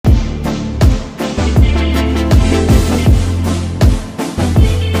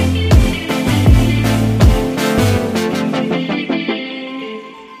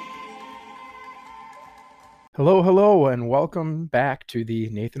Hello, hello, and welcome back to the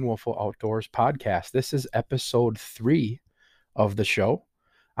Nathan Wolfel Outdoors podcast. This is episode 3 of the show.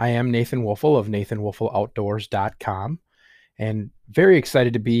 I am Nathan Wolfel of nathanwolfeloutdoors.com and very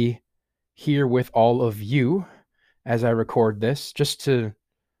excited to be here with all of you as I record this, just to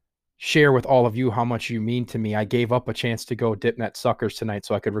share with all of you how much you mean to me. I gave up a chance to go dip net suckers tonight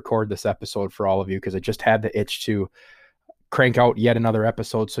so I could record this episode for all of you because I just had the itch to crank out yet another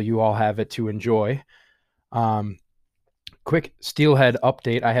episode so you all have it to enjoy. Quick steelhead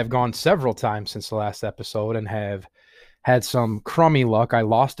update. I have gone several times since the last episode and have had some crummy luck. I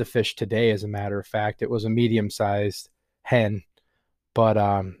lost a fish today, as a matter of fact. It was a medium-sized hen, but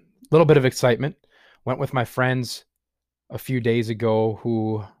a little bit of excitement. Went with my friends a few days ago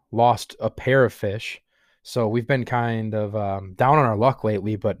who lost a pair of fish. So we've been kind of down on our luck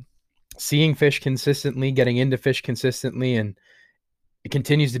lately, but seeing fish consistently, getting into fish consistently, and it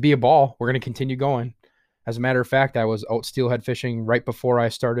continues to be a ball. We're going to continue going. As a matter of fact, I was out steelhead fishing right before I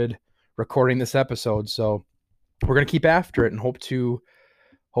started recording this episode. So we're going to keep after it and hope to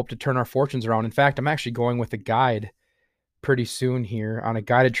turn our fortunes around. In fact, I'm actually going with a guide pretty soon here on a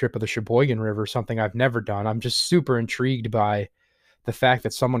guided trip of the Sheboygan River, something I've never done. I'm just super intrigued by the fact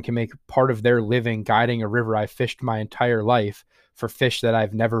that someone can make part of their living guiding a river I fished my entire life for fish that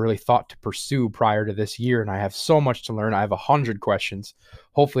I've never really thought to pursue prior to this year. And I have so much to learn. I have 100 questions.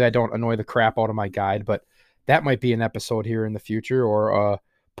 Hopefully I don't annoy the crap out of my guide, but that might be an episode here in the future, or a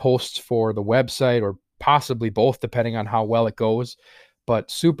post for the website, or possibly both, depending on how well it goes.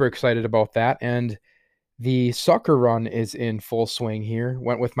 But super excited about that. And the sucker run is in full swing here.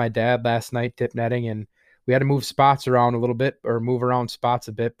 Went with my dad last night dip netting, and we had to move spots around a little bit, or move around spots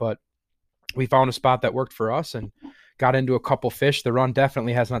a bit, but we found a spot that worked for us and got into a couple fish. The run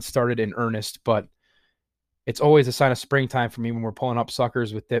definitely has not started in earnest, but it's always a sign of springtime for me when we're pulling up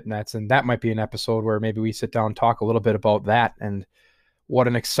suckers with dip nets. And that might be an episode where maybe we sit down and talk a little bit about that and what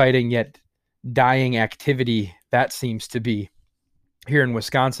an exciting yet dying activity that seems to be here in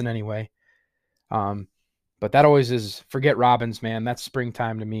Wisconsin anyway. But that always is, forget robins, man. That's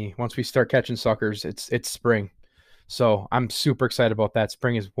springtime to me. Once we start catching suckers, it's spring. So I'm super excited about that.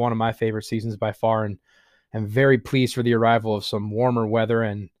 Spring is one of my favorite seasons by far, and I'm very pleased for the arrival of some warmer weather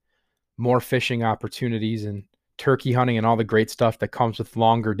and more fishing opportunities and turkey hunting and all the great stuff that comes with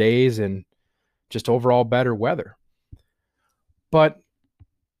longer days and just overall better weather. But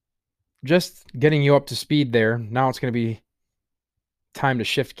just getting you up to speed there, now it's going to be time to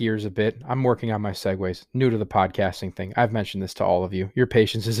shift gears a bit. I'm working on my segues, new to the podcasting thing. I've mentioned this to all of you. Your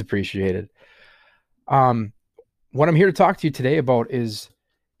patience is appreciated. What I'm here to talk to you today about is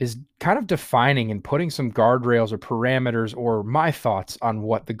kind of defining and putting some guardrails or parameters, or my thoughts on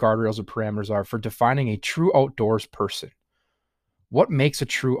what the guardrails or parameters are for defining a true outdoors person. What makes a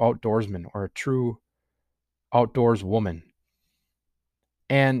true outdoorsman or a true outdoors woman?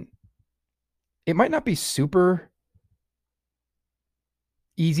 And it might not be super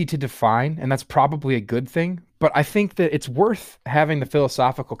easy to define, and that's probably a good thing, but I think that it's worth having the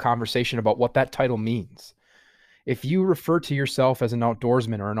philosophical conversation about what that title means. If you refer to yourself as an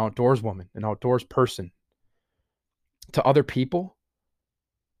outdoorsman or an outdoorswoman, an outdoors person, to other people,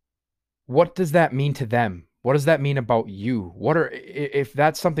 what does that mean to them? What does that mean about you? If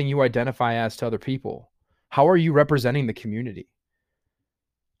that's something you identify as to other people, how are you representing the community?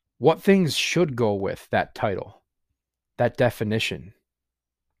 What things should go with that title, that definition?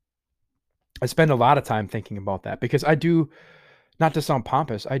 I spend a lot of time thinking about that because I do, not to sound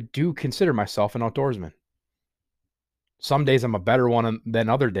pompous, I do consider myself an outdoorsman. Some days I'm a better one than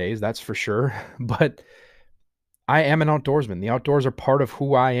other days, that's for sure. But I am an outdoorsman. The outdoors are part of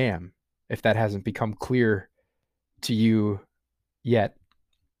who I am, if that hasn't become clear to you yet.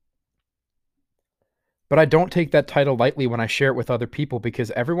 But I don't take that title lightly when I share it with other people, because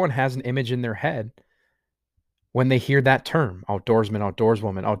everyone has an image in their head when they hear that term: outdoorsman,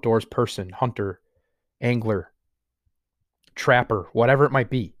 outdoorswoman, outdoors person, hunter, angler, trapper, whatever it might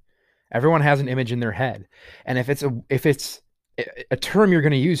be. Everyone has an image in their head. And if it's a term you're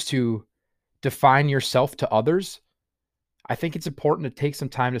going to use to define yourself to others, I think it's important to take some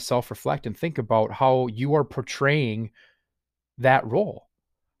time to self-reflect and think about how you are portraying that role,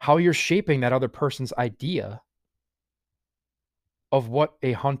 how you're shaping that other person's idea of what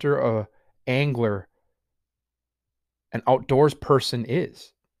a hunter, a angler, an outdoors person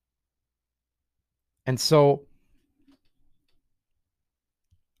is. And so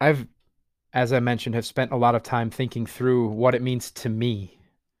I've, as I mentioned, have spent a lot of time thinking through what it means to me.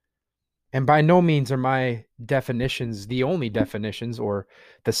 And by no means are my definitions the only definitions or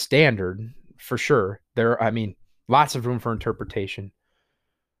the standard, for sure. Lots of room for interpretation.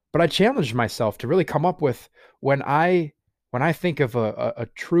 But I challenged myself to really come up with when I think of a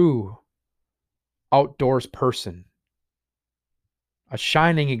true outdoors person, a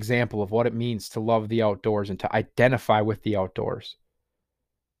shining example of what it means to love the outdoors and to identify with the outdoors.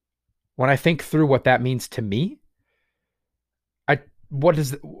 When I think through what that means to me, I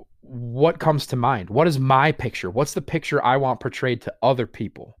what comes to mind? What is my picture? What's the picture I want portrayed to other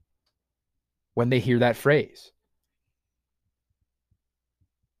people when they hear that phrase?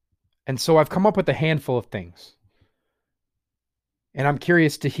 And so I've come up with a handful of things. And I'm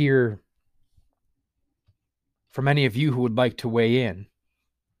curious to hear from any of you who would like to weigh in,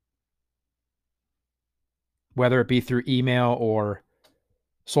 whether it be through email or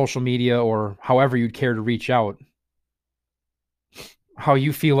social media or however you'd care to reach out, how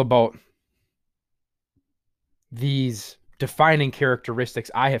you feel about these defining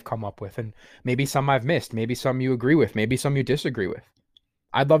characteristics I have come up with. And maybe some I've missed, maybe some you agree with, maybe some you disagree with.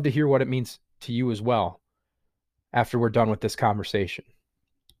 I'd love to hear what it means to you as well after we're done with this conversation.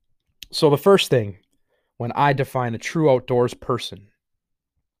 So the first thing, when I define a true outdoors person,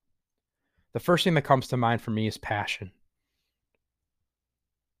 the first thing that comes to mind for me is passion.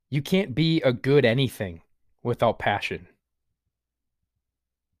 You can't be a good anything without passion.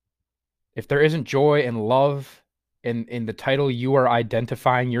 If there isn't joy and love in the title you are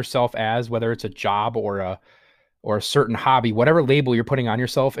identifying yourself as, whether it's a job or a certain hobby, whatever label you're putting on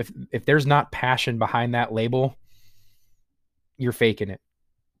yourself, if there's not passion behind that label, you're faking it.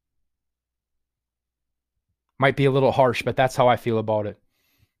 Might be a little harsh, but that's how I feel about it.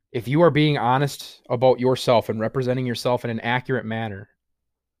 If you are being honest about yourself and representing yourself in an accurate manner,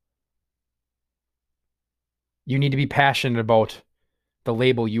 you need to be passionate about the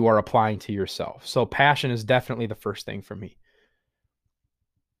label you are applying to yourself. So passion is definitely the first thing for me.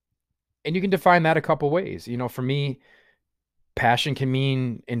 And you can define that a couple ways. You know, for me, passion can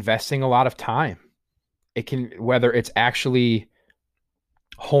mean investing a lot of time. It can, whether it's actually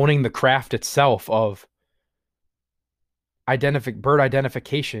honing the craft itself of bird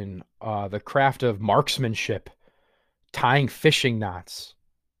identification, the craft of marksmanship, tying fishing knots,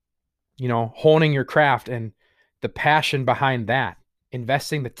 you know, honing your craft and the passion behind that,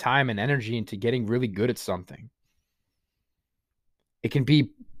 investing the time and energy into getting really good at something. It can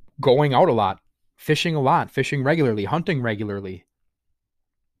be going out a lot, fishing regularly, hunting regularly.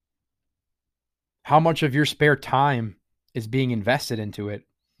 How much of your spare time is being invested into it?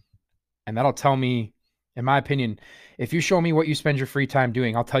 And that'll tell me, in my opinion, if you show me what you spend your free time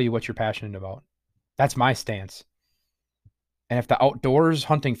doing, I'll tell you what you're passionate about. That's my stance. And if the outdoors,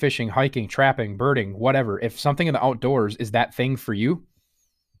 hunting, fishing, hiking, trapping, birding, whatever, if something in the outdoors is that thing for you,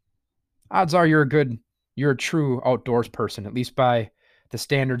 odds are you're a true outdoors person, at least by the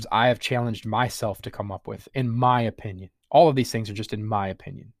standards I have challenged myself to come up with, in my opinion. All of these things are just in my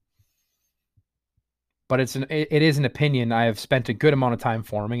opinion. But it is an opinion I have spent a good amount of time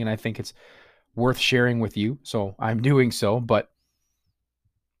forming, and I think it's worth sharing with you. So I'm doing so, but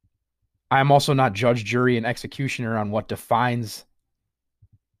I'm also not judge, jury, and executioner on what defines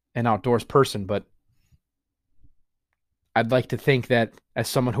an outdoors person. But I'd like to think that as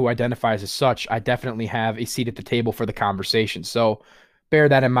someone who identifies as such, I definitely have a seat at the table for the conversation. So bear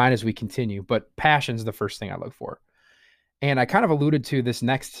that in mind as we continue. But passion is the first thing I look for. And I kind of alluded to this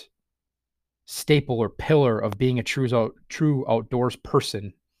next staple or pillar of being a true outdoors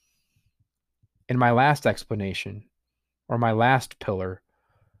person in my last explanation, or my last pillar,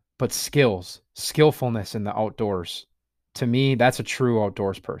 but skillfulness in the outdoors. To me, that's a true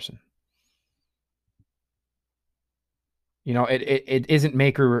outdoors person. You know, it isn't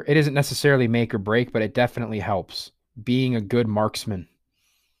necessarily make or break, but it definitely helps. Being a good marksman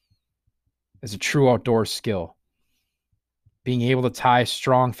is a true outdoors skill. Being able to tie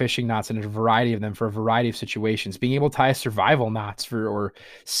strong fishing knots and a variety of them for a variety of situations. Being able to tie survival knots or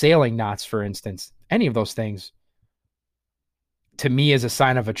sailing knots, for instance. Any of those things, to me, is a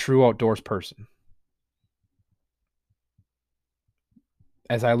sign of a true outdoors person.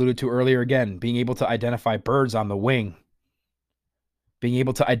 As I alluded to earlier, again, being able to identify birds on the wing, being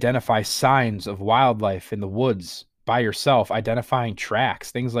able to identify signs of wildlife in the woods by yourself, identifying tracks,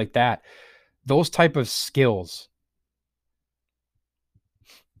 things like that. Those type of skills,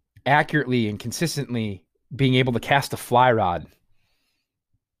 accurately and consistently being able to cast a fly rod.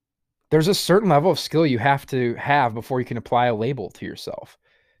 There's a certain level of skill you have to have before you can apply a label to yourself.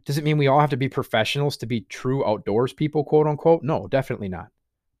 Does it mean we all have to be professionals to be true outdoors people, quote unquote? No, definitely not.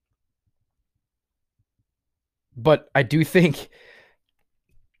 But I do think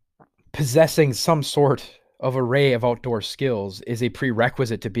possessing some sort of array of outdoor skills is a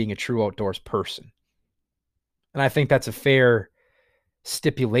prerequisite to being a true outdoors person. And I think that's a fair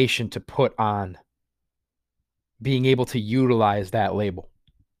stipulation to put on being able to utilize that label.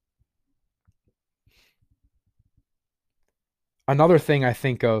 Another thing I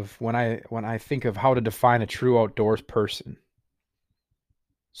think of when I think of how to define a true outdoors person.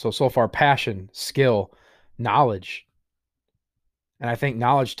 So far, passion, skill, knowledge. And I think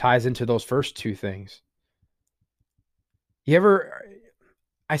knowledge ties into those first two things.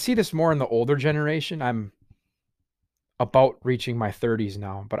 I see this more in the older generation. I'm about reaching my 30s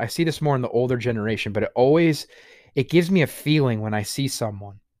now, but I see this more in the older generation, but it gives me a feeling when I see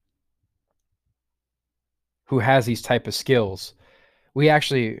someone who has these type of skills. We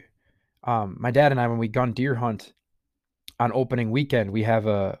actually, my dad and I, when we gun deer hunt on opening weekend, we have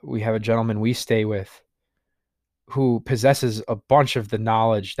a gentleman we stay with who possesses a bunch of the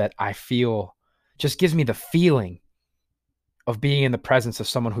knowledge that I feel just gives me the feeling of being in the presence of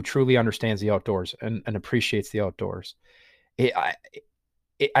someone who truly understands the outdoors and appreciates the outdoors. I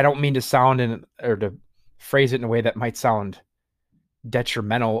don't mean to sound or to phrase it in a way that might sound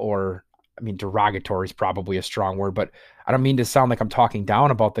detrimental or, I mean, derogatory is probably a strong word, but I don't mean to sound like I'm talking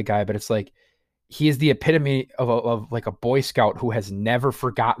down about the guy, but it's like he is the epitome of like a Boy Scout who has never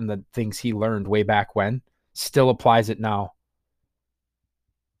forgotten the things he learned way back when, still applies it now.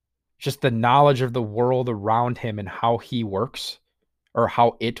 Just the knowledge of the world around him and how he works, or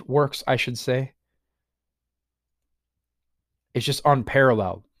how it works, I should say, is just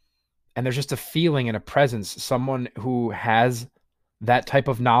unparalleled. And there's just a feeling and a presence, someone who has that type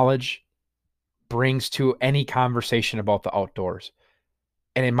of knowledge brings to any conversation about the outdoors.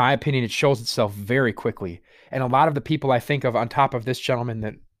 And in my opinion, it shows itself very quickly. And a lot of the people I think of on top of this gentleman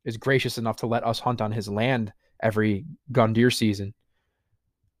that is gracious enough to let us hunt on his land every gun deer season,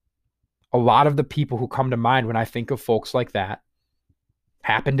 a lot of the people who come to mind when I think of folks like that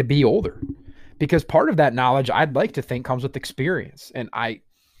happen to be older, because part of that knowledge I'd like to think comes with experience. And I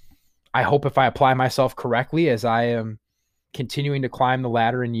hope if I apply myself correctly as I am continuing to climb the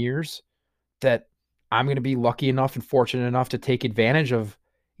ladder in years, that I'm going to be lucky enough and fortunate enough to take advantage of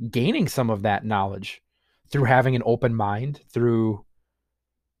gaining some of that knowledge through having an open mind, through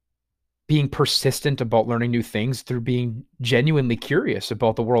being persistent about learning new things, through being genuinely curious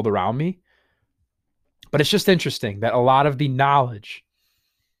about the world around me. But it's just interesting that a lot of the knowledge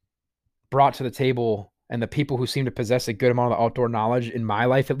brought to the table and the people who seem to possess a good amount of outdoor knowledge in my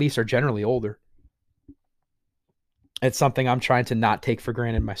life, at least, are generally older. It's something I'm trying to not take for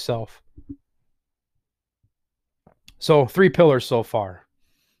granted myself. So 3 pillars so far: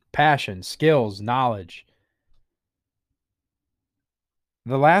 passion, skills, knowledge.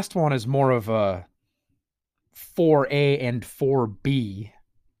 The last one is more of a 4A and 4B.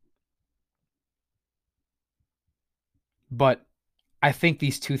 But I think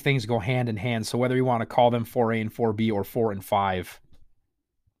these two things go hand in hand. So whether you want to call them 4A and 4B or 4 and 5,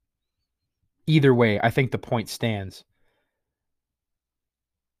 either way, I think the point stands.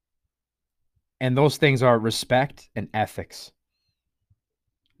 And those things are respect and ethics.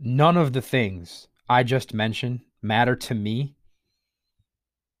 None of the things I just mentioned matter to me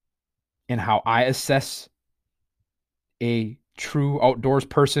in how I assess a true outdoors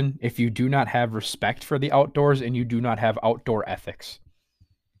person if you do not have respect for the outdoors and you do not have outdoor ethics.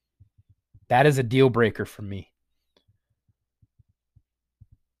 That is a deal breaker for me.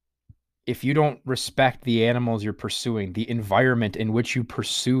 If you don't respect the animals you're pursuing, the environment in which you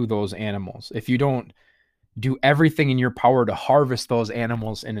pursue those animals, if you don't do everything in your power to harvest those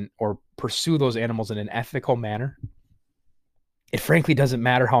animals or pursue those animals in an ethical manner, it frankly doesn't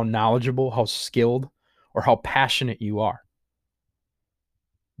matter how knowledgeable, how skilled, or how passionate you are.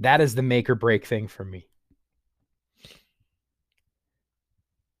 That is the make or break thing for me.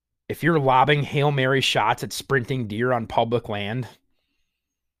 If you're lobbing Hail Mary shots at sprinting deer on public land,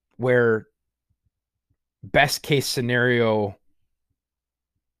 where best case scenario,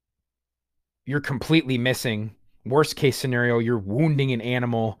 you're completely missing, worst case scenario, you're wounding an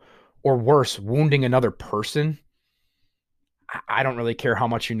animal, or worse, wounding another person, I don't really care how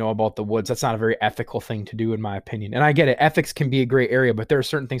much you know about the woods. That's not a very ethical thing to do, in my opinion. And I get it. Ethics can be a gray area, but there are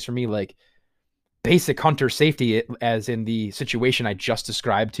certain things for me, like basic hunter safety, as in the situation I just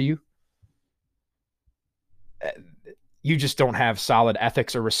described to you. You just don't have solid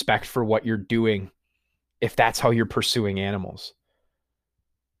ethics or respect for what you're doing if that's how you're pursuing animals.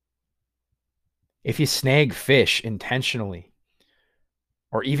 If you snag fish intentionally,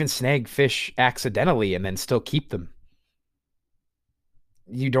 or even snag fish accidentally and then still keep them,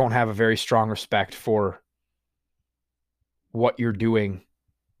 you don't have a very strong respect for what you're doing,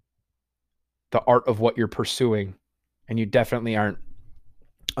 the art of what you're pursuing, and you definitely aren't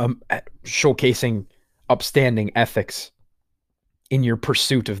showcasing upstanding ethics in your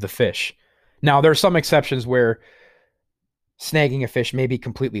pursuit of the fish. Now, there are some exceptions where snagging a fish may be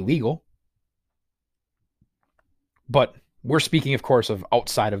completely legal, but we're speaking, of course, of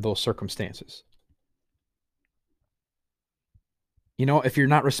outside of those circumstances. You know, if you're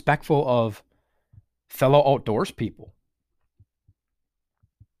not respectful of fellow outdoors people,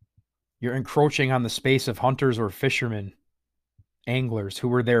 you're encroaching on the space of hunters or fishermen, anglers who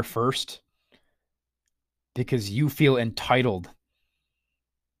were there first because you feel entitled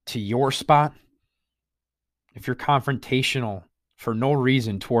to your spot. If you're confrontational for no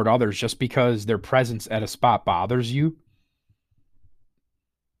reason toward others just because their presence at a spot bothers you,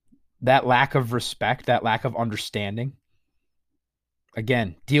 that lack of respect, that lack of understanding,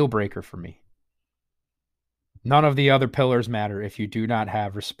 again, deal breaker for me. None of the other pillars matter if you do not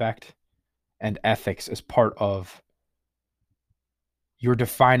have respect and ethics as part of your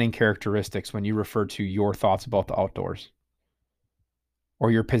defining characteristics when you refer to your thoughts about the outdoors or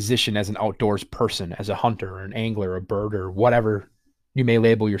your position as an outdoors person, as a hunter or an angler, a birder, whatever you may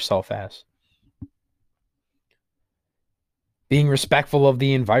label yourself as. Being respectful of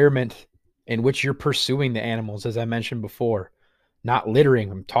the environment in which you're pursuing the animals, as I mentioned before, not littering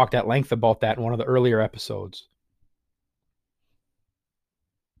them. Talked at length about that in one of the earlier episodes.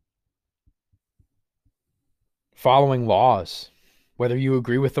 Following laws, whether you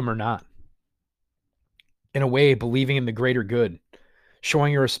agree with them or not. In a way, believing in the greater good,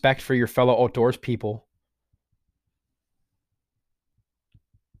 showing your respect for your fellow outdoors people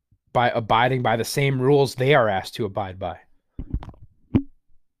by abiding by the same rules they are asked to abide by.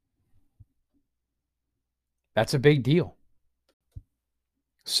 That's a big deal.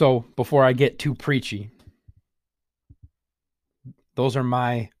 So before I get too preachy, those are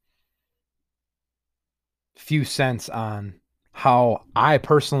my few cents on how I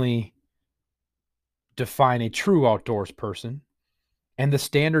personally define a true outdoors person and the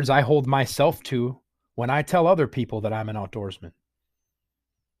standards I hold myself to when I tell other people that I'm an outdoorsman.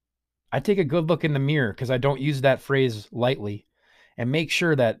 I take a good look in the mirror because I don't use that phrase lightly and make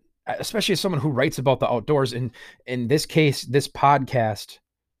sure that, especially as someone who writes about the outdoors, in this case, this podcast,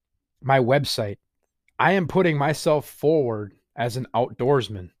 my website, I am putting myself forward as an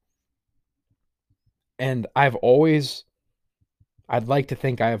outdoorsman. And I'd like to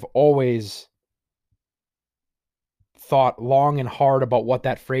think I have always thought long and hard about what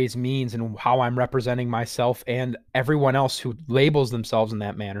that phrase means and how I'm representing myself and everyone else who labels themselves in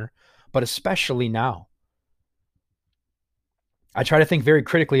that manner, but especially now. I try to think very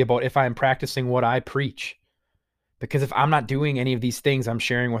critically about if I'm practicing what I preach, because if I'm not doing any of these things I'm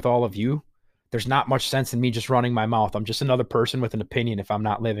sharing with all of you, there's not much sense in me just running my mouth. I'm just another person with an opinion if I'm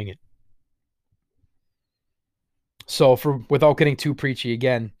not living it. So without getting too preachy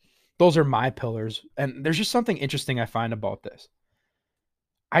again, those are my pillars. And there's just something interesting I find about this.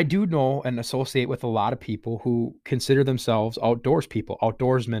 I do know and associate with a lot of people who consider themselves outdoors people,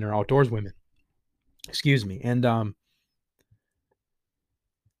 outdoorsmen or outdoors women. Excuse me. And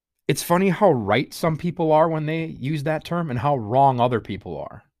it's funny how right some people are when they use that term and how wrong other people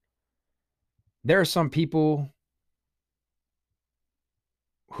are. There are some people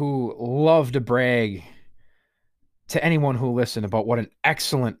who love to brag to anyone who listen about what an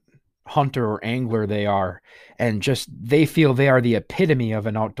excellent hunter or angler they are, and just they feel they are the epitome of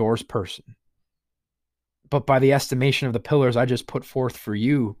an outdoors person. But by the estimation of the pillars I just put forth for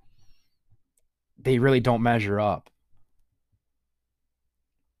you, they really don't measure up.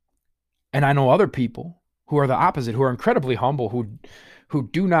 And I know other people who are the opposite, who are incredibly humble, who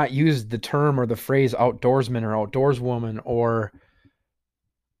do not use the term or the phrase outdoorsman or outdoorswoman or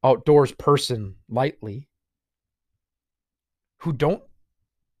outdoors person lightly, who don't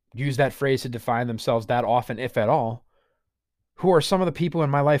use that phrase to define themselves that often, if at all, who are some of the people in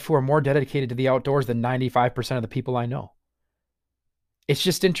my life who are more dedicated to the outdoors than 95% of the people I know. It's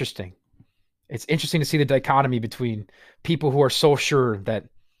just interesting. It's interesting to see the dichotomy between people who are so sure that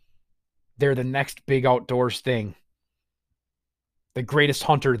they're the next big outdoors thing, the greatest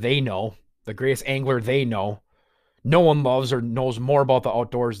hunter they know, the greatest angler they know. No one loves or knows more about the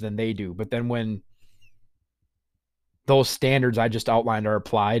outdoors than they do. But then when those standards I just outlined are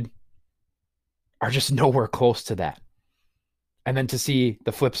applied, are just nowhere close to that. And then to see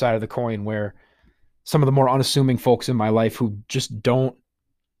the flip side of the coin where some of the more unassuming folks in my life who just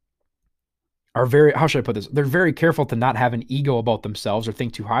are very, how should I put this? They're very careful to not have an ego about themselves or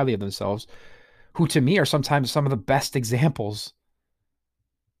think too highly of themselves, who to me are sometimes some of the best examples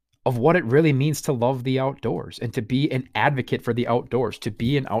of what it really means to love the outdoors and to be an advocate for the outdoors, to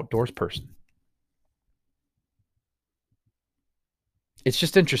be an outdoors person. It's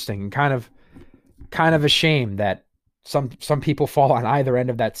just interesting and kind of a shame that Some people fall on either end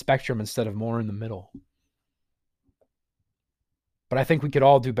of that spectrum instead of more in the middle. But I think we could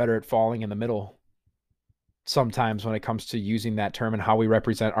all do better at falling in the middle sometimes when it comes to using that term and how we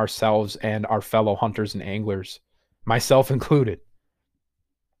represent ourselves and our fellow hunters and anglers, myself included.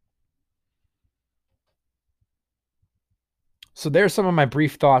 So there's some of my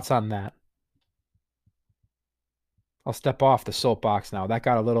brief thoughts on that. I'll step off the soapbox now. That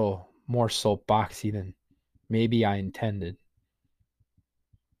got a little more soapboxy than maybe I intended.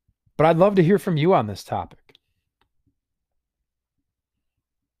 But I'd love to hear from you on this topic.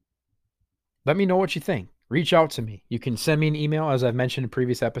 Let me know what you think. Reach out to me. You can send me an email, as I've mentioned in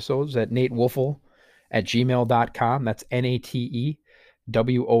previous episodes, at natewoelfel@gmail.com. That's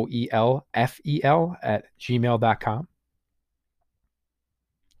NATEWOELFEL@gmail.com.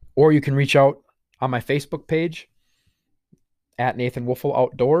 Or you can reach out on my Facebook page at Nathan Woelfel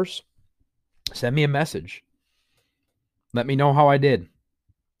Outdoors. Send me a message. Let me know how I did.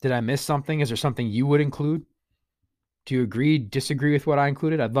 Did I miss something? Is there something you would include? Do you agree, disagree with what I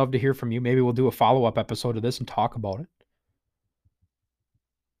included? I'd love to hear from you. Maybe we'll do a follow-up episode of this and talk about it.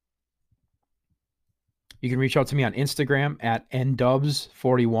 You can reach out to me on Instagram at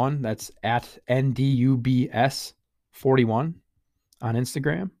ndubs41. That's at ndubs41 on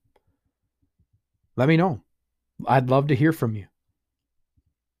Instagram. Let me know. I'd love to hear from you.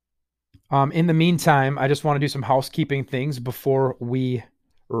 In the meantime, I just want to do some housekeeping things before we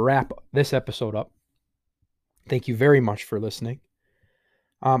wrap this episode up. Thank you very much for listening.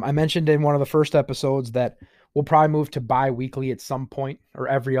 I mentioned in one of the first episodes that we'll probably move to bi-weekly at some point, or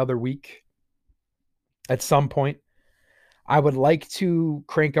every other week at some point. I would like to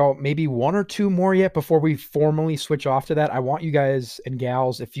crank out maybe one or two more yet before we formally switch off to that. I want you guys and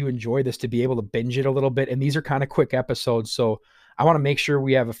gals, if you enjoy this, to be able to binge it a little bit. And these are kind of quick episodes, so I want to make sure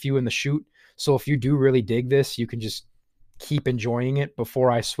we have a few in the chute. So if you do really dig this, you can just keep enjoying it before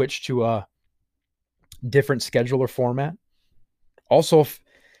I switch to a different schedule or format. Also,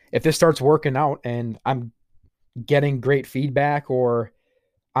 if this starts working out and I'm getting great feedback, or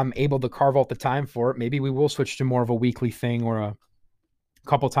I'm able to carve out the time for it, maybe we will switch to more of a weekly thing or a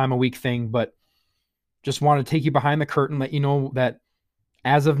couple time a week thing. But just want to take you behind the curtain, let you know that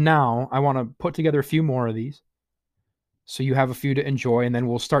as of now, I want to put together a few more of these so you have a few to enjoy, and then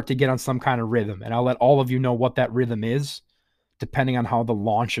we'll start to get on some kind of rhythm. And I'll let all of you know what that rhythm is depending on how the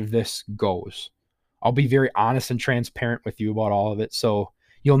launch of this goes. I'll be very honest and transparent with you about all of it, so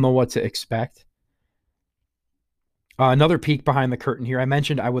you'll know what to expect. Another peek behind the curtain here. I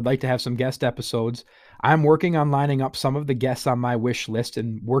mentioned I would like to have some guest episodes. I'm working on lining up some of the guests on my wish list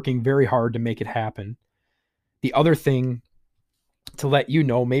and working very hard to make it happen. The other thing to let you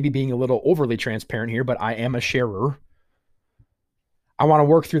know, maybe being a little overly transparent here, but I am a sharer. I want to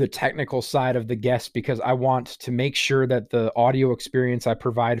work through the technical side of the guests because I want to make sure that the audio experience I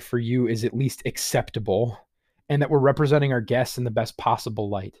provide for you is at least acceptable and that we're representing our guests in the best possible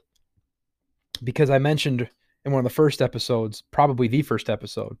light. Because I mentioned in one of the first episodes, probably the first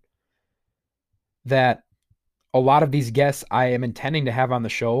episode, that a lot of these guests I am intending to have on the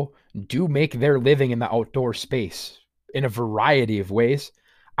show do make their living in the outdoor space in a variety of ways.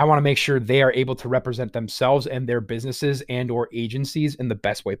 I want to make sure they are able to represent themselves and their businesses and or agencies in the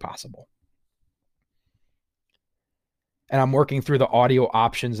best way possible. And I'm working through the audio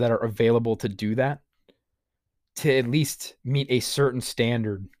options that are available to do that, to at least meet a certain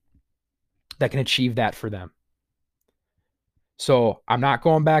standard that can achieve that for them. So I'm not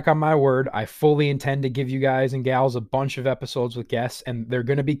going back on my word. I fully intend to give you guys and gals a bunch of episodes with guests, and they're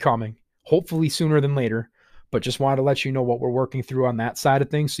going to be coming, hopefully sooner than later. But just wanted to let you know what we're working through on that side of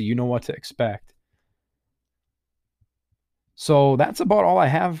things so you know what to expect. So that's about all I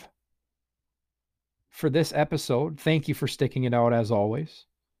have for this episode. Thank you for sticking it out as always.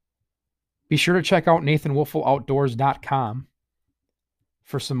 Be sure to check out NathanWoelfelOutdoors.com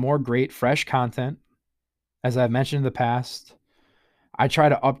for some more great, fresh content. As I've mentioned in the past, I try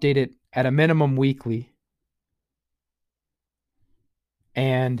to update it at a minimum weekly.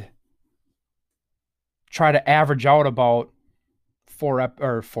 And try to average out about four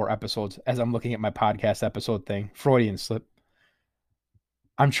episodes as I'm looking at my podcast episode thing. Freudian slip.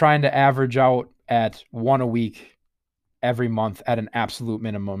 I'm trying to average out at one a week every month at an absolute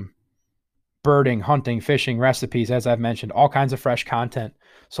minimum. Birding, hunting, fishing, recipes, as I've mentioned, all kinds of fresh content.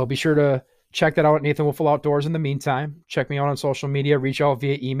 So be sure to check that out at Nathan Woelfel Outdoors in the meantime. Check me out on social media. Reach out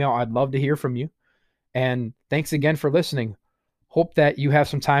via email. I'd love to hear from you. And thanks again for listening. Hope that you have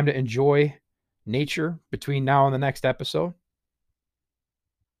some time to enjoy nature between now and the next episode.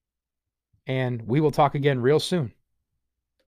 And we will talk again real soon.